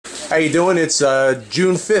How you doing? It's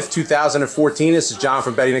June 5th, 2014. This is John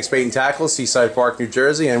from Betty Nick's Bait and Tackle, Seaside Park, New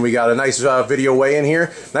Jersey, and we got a nice video weigh-in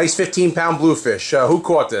here. Nice 15-pound bluefish. Who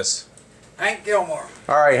caught this? Hank Gilmore.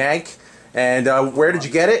 All right, Hank. And where did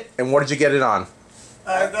you get it, and what did you get it on?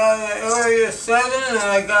 I got it Area 7, and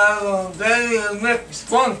I got it on Betty and Nick's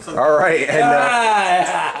sponsor. All right,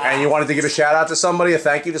 and you wanted to give a shout-out to somebody, a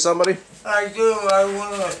thank you to somebody? I do. I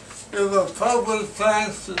want to give a public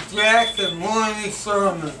thanks to Jack and Morning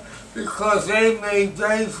Sermon, because they made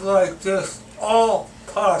days like this all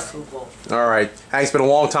possible. All right. Hank's been a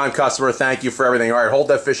long-time customer. Thank you for everything. All right, hold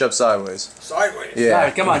that fish up sideways. Sideways. Yeah. All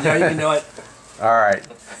right, come on, Joe. You can do it. All right.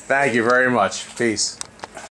 Thank you very much. Peace.